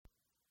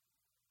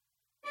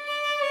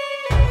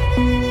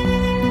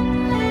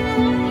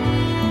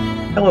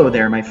Hello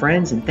there, my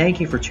friends, and thank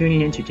you for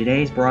tuning in to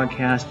today's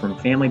broadcast from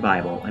Family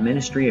Bible, a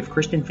ministry of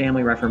Christian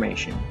Family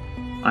Reformation.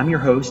 I'm your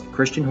host,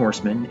 Christian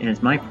Horseman, and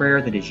it's my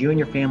prayer that as you and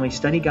your family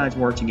study God's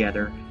Word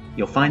together,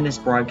 you'll find this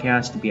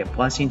broadcast to be a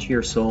blessing to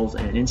your souls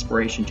and an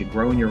inspiration to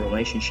grow in your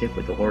relationship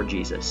with the Lord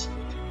Jesus.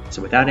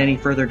 So without any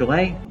further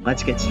delay,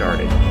 let's get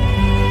started.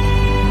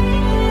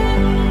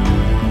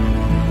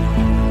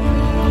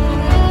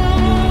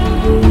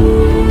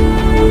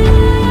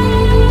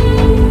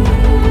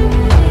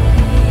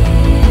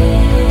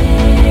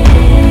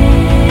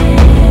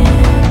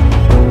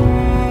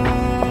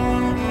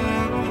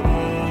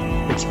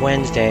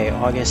 Wednesday,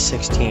 August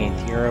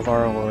 16th, year of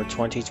our Lord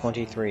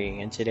 2023,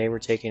 and today we're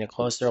taking a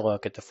closer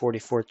look at the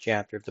 44th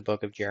chapter of the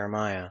book of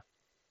Jeremiah.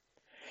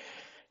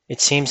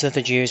 It seems that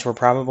the Jews were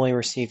probably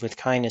received with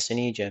kindness in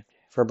Egypt,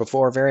 for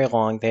before very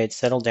long they had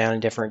settled down in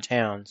different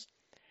towns,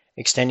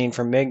 extending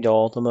from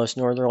Migdol, the most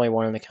northerly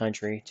one in the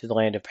country, to the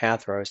land of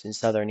Pathros in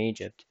southern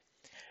Egypt.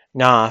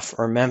 Naph,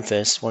 or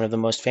Memphis, one of the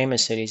most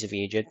famous cities of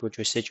Egypt, which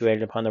was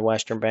situated upon the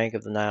western bank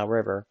of the Nile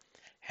River,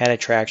 had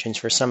attractions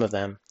for some of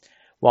them,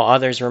 while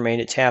others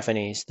remained at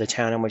Taphanes, the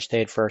town in which they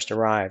had first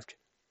arrived.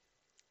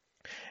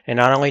 And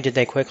not only did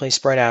they quickly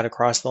spread out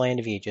across the land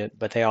of Egypt,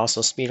 but they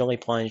also speedily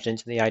plunged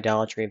into the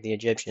idolatry of the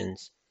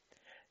Egyptians.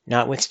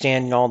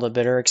 Notwithstanding all the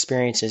bitter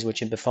experiences which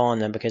had befallen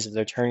them because of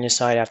their turning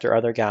aside after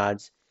other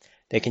gods,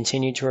 they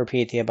continued to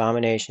repeat the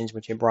abominations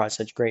which had brought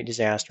such great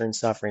disaster and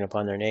suffering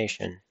upon their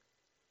nation.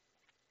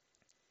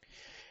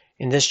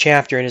 In this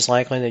chapter, it is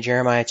likely that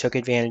Jeremiah took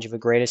advantage of a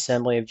great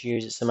assembly of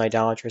Jews at some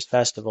idolatrous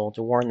festival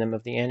to warn them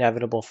of the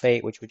inevitable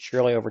fate which would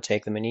surely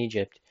overtake them in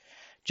Egypt,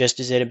 just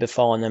as it had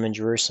befallen them in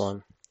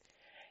Jerusalem.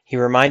 He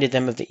reminded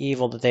them of the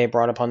evil that they had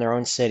brought upon their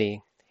own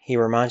city. He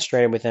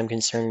remonstrated with them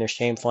concerning their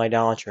shameful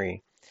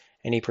idolatry,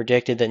 and he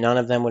predicted that none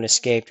of them would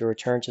escape to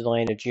return to the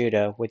land of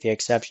Judah, with the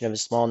exception of a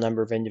small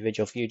number of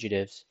individual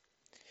fugitives.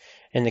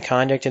 In the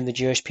conduct of the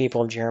Jewish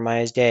people of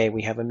Jeremiah's day,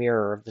 we have a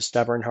mirror of the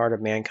stubborn heart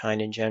of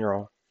mankind in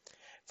general.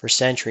 For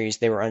centuries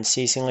they were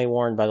unceasingly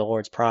warned by the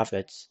Lord's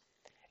prophets.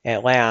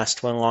 At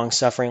last, when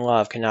long-suffering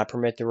love could not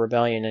permit the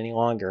rebellion any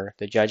longer,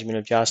 the judgment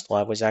of just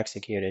love was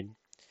executed.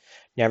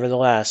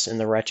 Nevertheless, in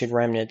the wretched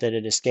remnant that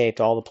had escaped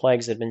all the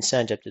plagues that had been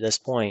sent up to this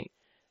point,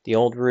 the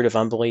old root of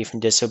unbelief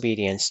and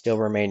disobedience still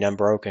remained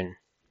unbroken.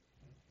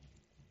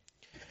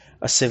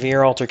 A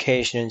severe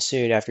altercation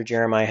ensued after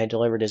Jeremiah had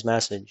delivered his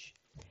message.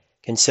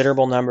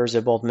 Considerable numbers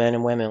of both men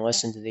and women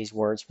listened to these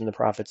words from the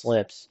prophet's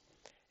lips,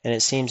 and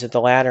it seems that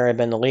the latter had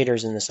been the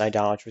leaders in this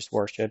idolatrous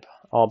worship,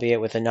 albeit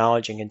with the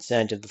knowledge and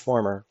consent of the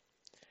former.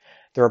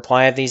 The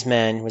reply of these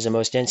men was a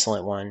most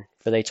insolent one,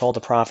 for they told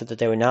the prophet that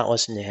they would not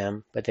listen to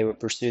him, but they would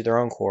pursue their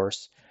own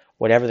course,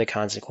 whatever the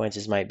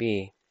consequences might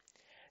be.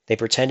 They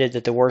pretended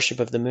that the worship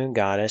of the moon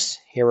goddess,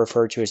 here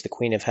referred to as the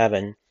Queen of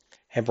Heaven,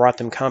 had brought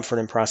them comfort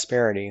and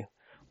prosperity,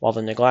 while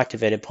the neglect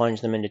of it had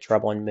plunged them into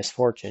trouble and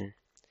misfortune.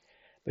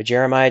 But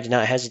Jeremiah did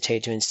not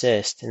hesitate to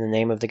insist, in the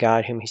name of the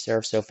God whom he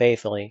served so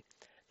faithfully,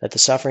 that the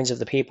sufferings of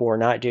the people were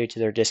not due to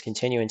their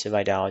discontinuance of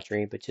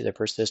idolatry, but to their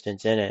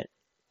persistence in it.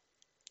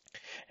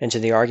 And to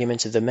the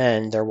arguments of the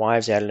men, their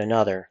wives added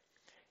another.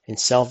 In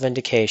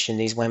self-vindication,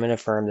 these women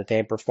affirmed that they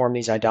had performed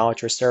these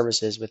idolatrous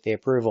services with the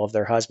approval of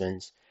their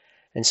husbands,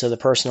 and so the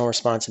personal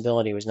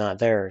responsibility was not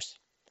theirs.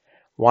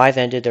 Why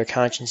then did their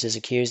consciences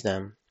accuse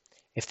them?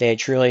 If they had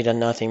truly done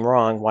nothing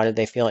wrong, why did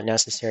they feel it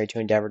necessary to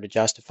endeavor to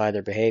justify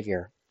their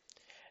behavior?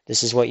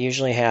 This is what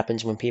usually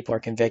happens when people are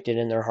convicted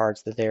in their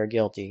hearts that they are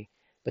guilty,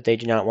 but they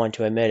do not want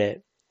to admit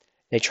it.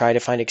 They try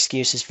to find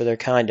excuses for their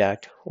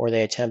conduct, or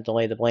they attempt to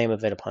lay the blame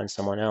of it upon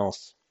someone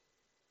else.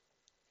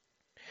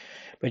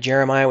 But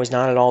Jeremiah was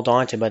not at all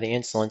daunted by the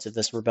insolence of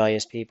this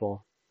rebellious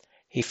people.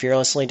 He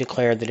fearlessly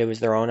declared that it was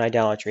their own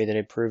idolatry that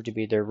had proved to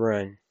be their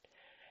ruin,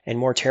 and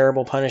more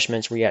terrible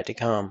punishments were yet to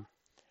come.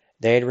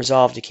 They had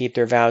resolved to keep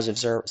their vows of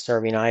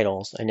serving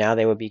idols, and now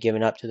they would be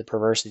given up to the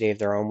perversity of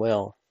their own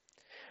will.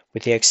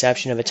 With the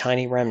exception of a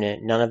tiny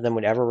remnant, none of them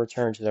would ever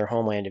return to their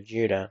homeland of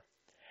Judah.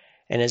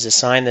 And as a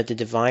sign that the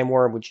divine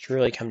word would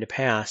truly come to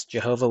pass,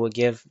 Jehovah would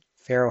give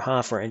Pharaoh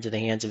Hophra into the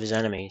hands of his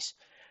enemies,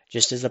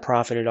 just as the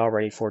prophet had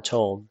already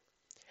foretold.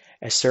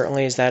 As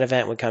certainly as that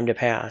event would come to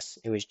pass,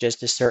 it was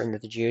just as certain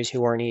that the Jews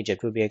who were in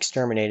Egypt would be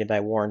exterminated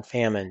by war and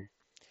famine.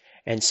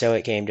 And so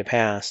it came to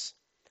pass.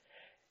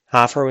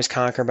 Hophra was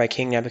conquered by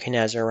King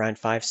Nebuchadnezzar around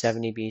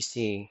 570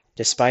 BC,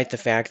 despite the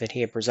fact that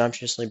he had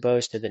presumptuously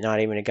boasted that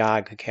not even a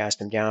god could cast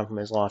him down from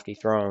his lofty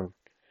throne.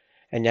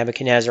 And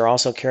Nebuchadnezzar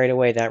also carried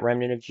away that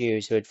remnant of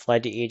Jews who had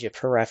fled to Egypt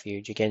for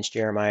refuge against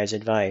Jeremiah's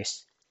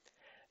advice.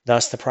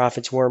 Thus the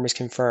prophet's word was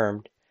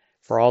confirmed,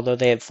 for although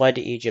they had fled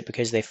to Egypt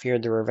because they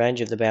feared the revenge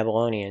of the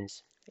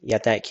Babylonians,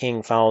 yet that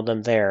king followed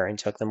them there and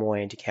took them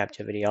away into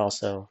captivity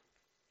also.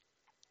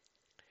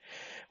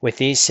 With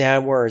these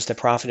sad words, the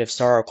prophet of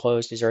sorrow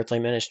closed his earthly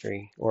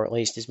ministry, or at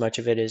least as much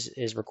of it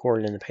is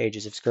recorded in the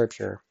pages of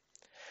Scripture.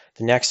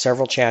 The next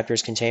several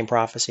chapters contain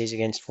prophecies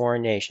against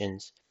foreign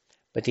nations,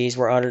 but these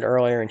were uttered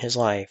earlier in his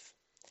life,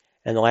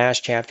 and the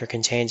last chapter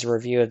contains a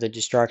review of the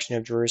destruction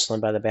of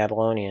Jerusalem by the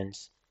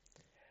Babylonians.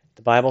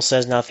 The Bible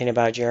says nothing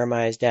about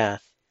Jeremiah's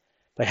death,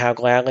 But how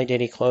gladly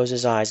did he close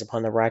his eyes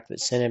upon the wreck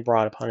that sin had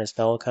brought upon his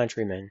fellow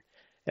countrymen,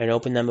 and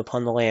open them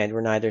upon the land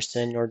where neither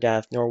sin nor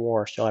death nor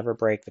war shall ever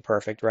break the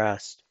perfect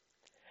rest.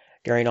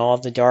 During all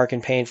of the dark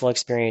and painful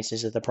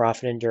experiences that the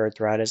prophet endured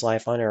throughout his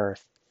life on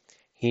earth,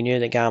 he knew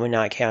that God would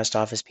not cast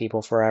off his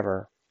people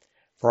forever.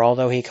 For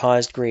although he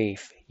caused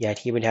grief, yet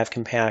he would have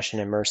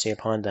compassion and mercy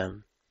upon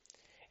them.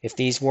 If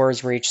these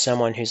words reach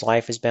someone whose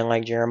life has been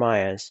like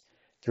Jeremiah's,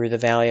 through the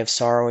valley of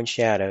sorrow and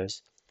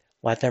shadows,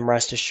 let them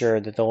rest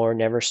assured that the Lord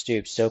never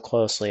stoops so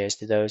closely as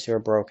to those who are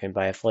broken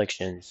by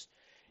afflictions.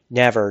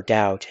 Never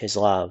doubt his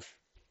love.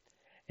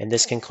 And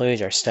this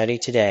concludes our study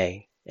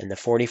today in the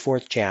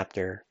 44th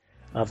chapter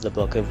of the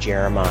book of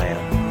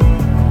Jeremiah.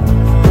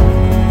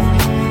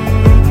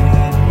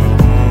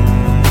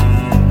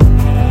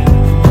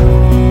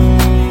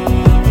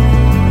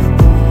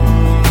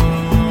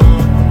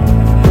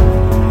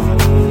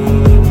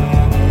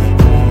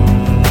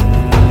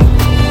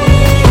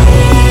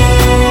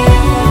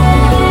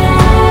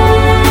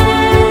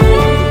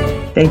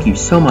 Thank you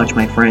so much,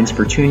 my friends,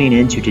 for tuning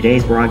in to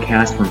today's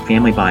broadcast from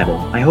Family Bible.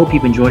 I hope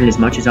you've enjoyed it as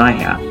much as I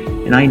have,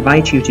 and I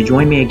invite you to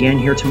join me again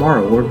here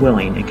tomorrow, Lord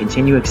willing, and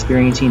continue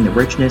experiencing the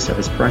richness of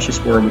His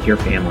precious Word with your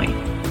family.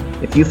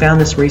 If you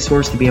found this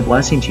resource to be a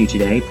blessing to you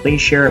today,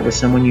 please share it with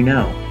someone you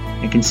know,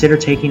 and consider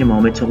taking a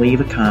moment to leave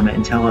a comment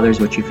and tell others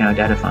what you found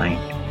edifying.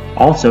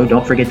 Also,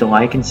 don't forget to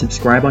like and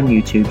subscribe on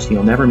YouTube so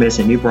you'll never miss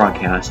a new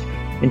broadcast.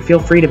 And feel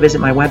free to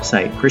visit my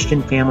website,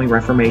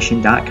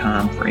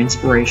 ChristianFamilyReformation.com, for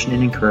inspiration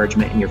and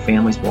encouragement in your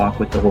family's walk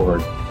with the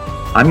Lord.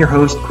 I'm your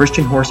host,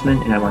 Christian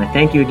Horseman, and I want to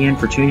thank you again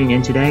for tuning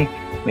in today.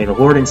 May the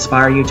Lord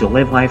inspire you to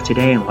live life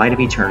today in light of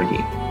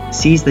eternity.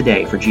 Seize the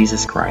day for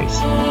Jesus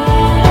Christ.